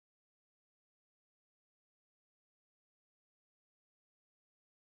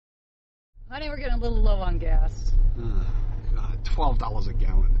Honey, we're getting a little low on gas. God, $12 a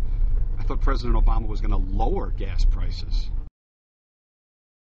gallon. I thought President Obama was going to lower gas prices.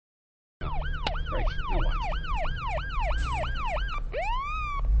 Great. Now what?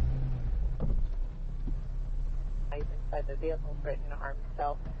 Inside the vehicle, written armed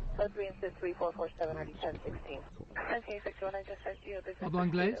cell. Code 3 and 3447 already 1016. Okay, 61, I just said you have All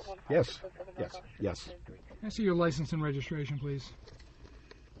Anglaise? Yes. Yes. Can I see your license and registration, please?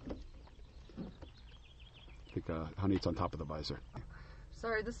 I think, honey, it's on top of the visor.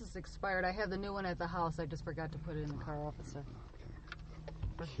 Sorry, this is expired. I have the new one at the house. I just forgot to put it in the car, officer.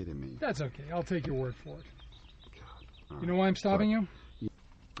 Okay. Kidding me. That's okay. I'll take your word for it. God. You know why I'm stopping you?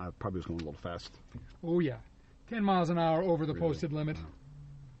 I probably was going a little fast. Oh, yeah. 10 miles an hour over the posted limit.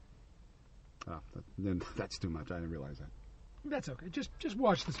 Then that's too much. I didn't realize that. That's okay. Just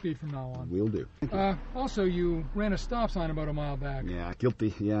watch the speed from now on. Will do. Also, you ran a stop sign about a mile back. Yeah,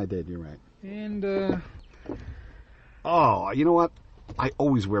 guilty. Yeah, I did. You're right. And, Oh, you know what? I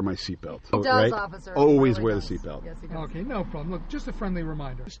always wear my seatbelt. He does, right? officer. Always He wear really the does. seatbelt. Yes, he does. Okay, no problem. Look, just a friendly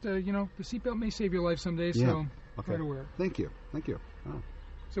reminder. Just, the seatbelt may save your life someday, so try to wear it. Thank you. Thank you. Oh.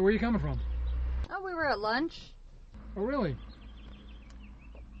 So where are you coming from? Oh, we were at lunch. Oh, really?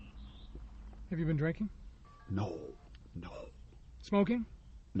 Have you been drinking? No. Smoking?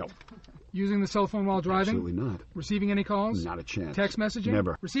 No. Using the cell phone while driving? Absolutely not. Receiving any calls? Not a chance. Text messaging?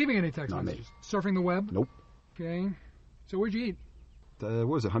 Never. Receiving any text Not messages? Surfing the web? Nope. Okay. So where'd you eat? What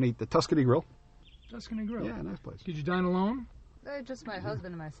was it, honey? The Tuscany Grill. Tuscany Grill. Yeah, nice place. Did you dine alone? Just my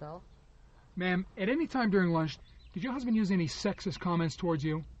husband and myself. Ma'am, at any time during lunch, did your husband use any sexist comments towards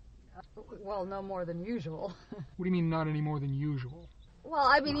you? Well, no more than usual. What do you mean not any more than usual? Well,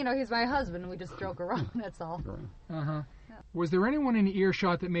 I mean, he's my husband. We just joke around, that's all. Uh-huh. Was there anyone in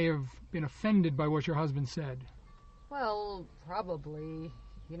earshot that may have been offended by what your husband said? Well, probably.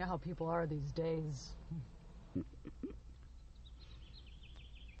 You know how people are these days.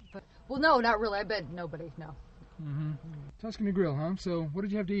 But, well, no, not really. I bet nobody, no. Mm-hmm. Tuscany Grill, huh? So what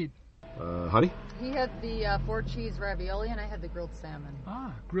did you have to eat? Honey? He had the 4-cheese ravioli, and I had the grilled salmon.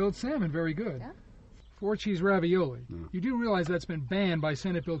 Ah, grilled salmon. Very good. Yeah? 4-cheese ravioli. Yeah. You do realize that's been banned by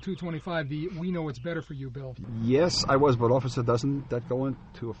Senate Bill 225, the We Know It's Better For You bill. Yes, I was, but officer, doesn't that go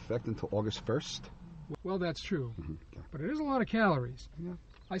into effect until August 1st? Well, that's true. Mm-hmm. Okay. But it is a lot of calories. Yeah.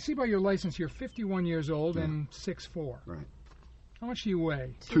 I see by your license you're 51 years old and 6'4". Right. How much do you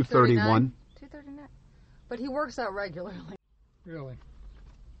weigh? 231. 239. But he works out regularly. Really?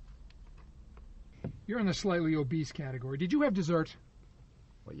 You're in the slightly obese category. Did you have dessert?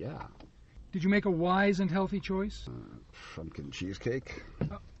 Well, yeah. Did you make a wise and healthy choice? Pumpkin cheesecake.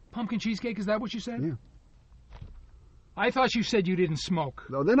 Pumpkin cheesecake, is that what you said? Yeah. I thought you said you didn't smoke.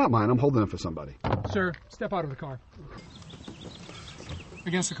 No, they're not mine. I'm holding them for somebody. Sir, step out of the car.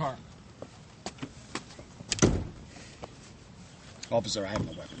 Against the car. Officer, I have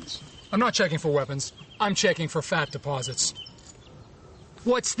no weapons. I'm not checking for weapons. I'm checking for fat deposits.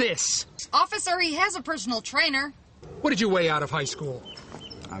 What's this? Officer, he has a personal trainer. What did you weigh out of high school?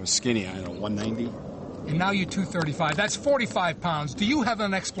 I was skinny. I don't know, 190. And now you're 235. That's 45 pounds. Do you have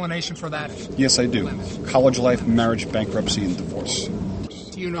an explanation for that? Yes, I do. College life, marriage, bankruptcy, and divorce.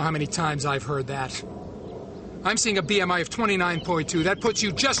 Do you know how many times I've heard that? I'm seeing a BMI of 29.2. That puts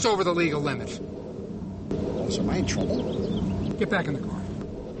you just over the legal limit. So am I in trouble? Get back in the car.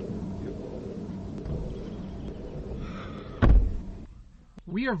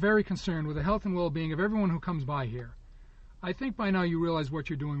 We are very concerned with the health and well-being of everyone who comes by here. I think by now you realize what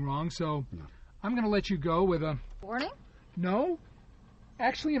you're doing wrong, so I'm going to let you go with a... Warning? No.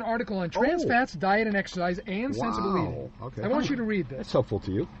 Actually, an article on trans fats, diet and exercise, and sensible eating. Okay. I want you to read this. That's helpful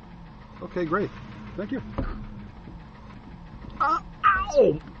to you. Okay, great. Thank you.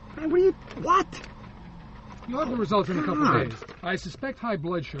 Ow! Man, what? You'll have the results in a couple of days. I suspect high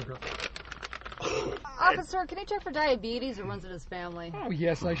blood sugar. Officer, can you check for diabetes or runs in his family? Oh,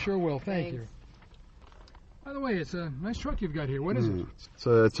 yes, I sure will. Thank you. By the way, it's a nice truck you've got here. What is it?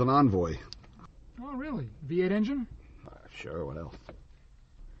 It's an Envoy. Oh, really? V8 engine? Sure, what else?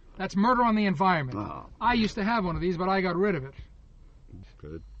 That's murder on the environment. Oh. I used to have one of these, but I got rid of it.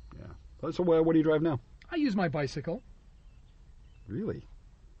 Good, yeah. So what do you drive now? I use my bicycle. Really?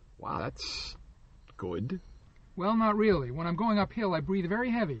 Wow, that's good. Well, not really. When I'm going uphill, I breathe very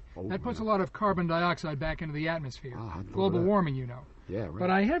heavy. That puts a lot of carbon dioxide back into the atmosphere. Global warming, you know. Yeah, right. But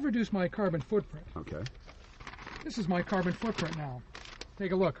I have reduced my carbon footprint. Okay. This is my carbon footprint now.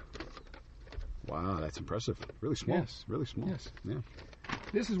 Take a look. Wow, that's impressive. Really small. Yes. Really small. Yes. Yeah.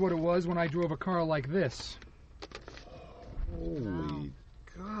 This is what it was when I drove a car like this. Holy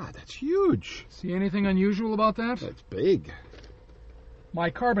God, that's huge. See anything unusual about that? That's big. My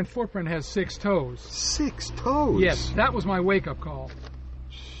carbon footprint has 6 toes. 6 toes? Yes, that was my wake-up call.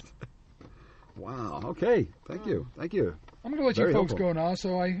 Wow. Okay. Thank you. Thank you. I'm going to let Very you folks helpful. go now,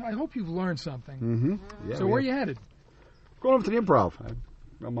 so I hope you've learned something. Mm-hmm. Yeah, So where are you headed? Going over to the Improv.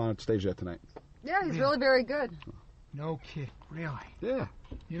 I'm on stage there tonight. Yeah, he's really very good. No kid, really. Yeah.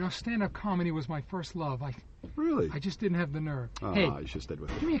 You know, stand-up comedy was my first love. Really? I just didn't have the nerve. Oh, Hey, you should have stayed with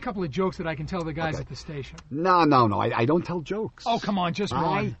give it. me a couple of jokes that I can tell the guys Okay. at the station. No. I don't tell jokes. Oh, come on, just one. Oh,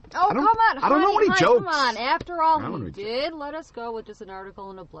 I don't- come on, I don't know honey, any jokes. Come on. After all, I don't he know any did let us go with just an article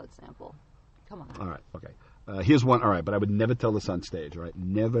and a blood sample. Come on. All right. Okay. Here's one. All right, but I would never tell this on stage. All right.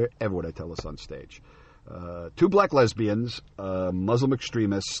 Never, ever would I tell this on stage. 2 black lesbians, a Muslim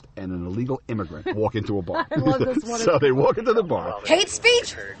extremist, and an illegal immigrant walk into a bar. I love this one. So they walk into the bar. Hate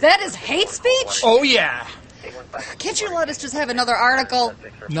speech? That is hate speech? Oh, yeah. Can't you let us just have another article?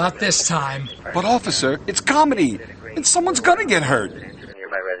 Not this time. But, officer, it's comedy, and someone's gonna get hurt.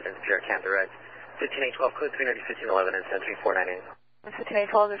 Nearby residents, Pierre Camp Direct. 15812, code 390, 1511, and 17498.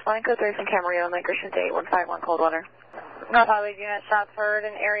 15812, responding code 3 from Camarillo, Lake Christian State, 151 Coldwater. North Highway unit, shots heard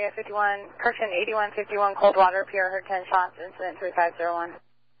in area 51, Correction 8151 Coldwater, Pierre heard 10 shots, incident 3501.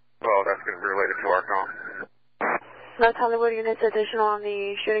 Well, that's going to be related to our call. North Hollywood units additional on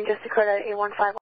the shooting just occurred at 815.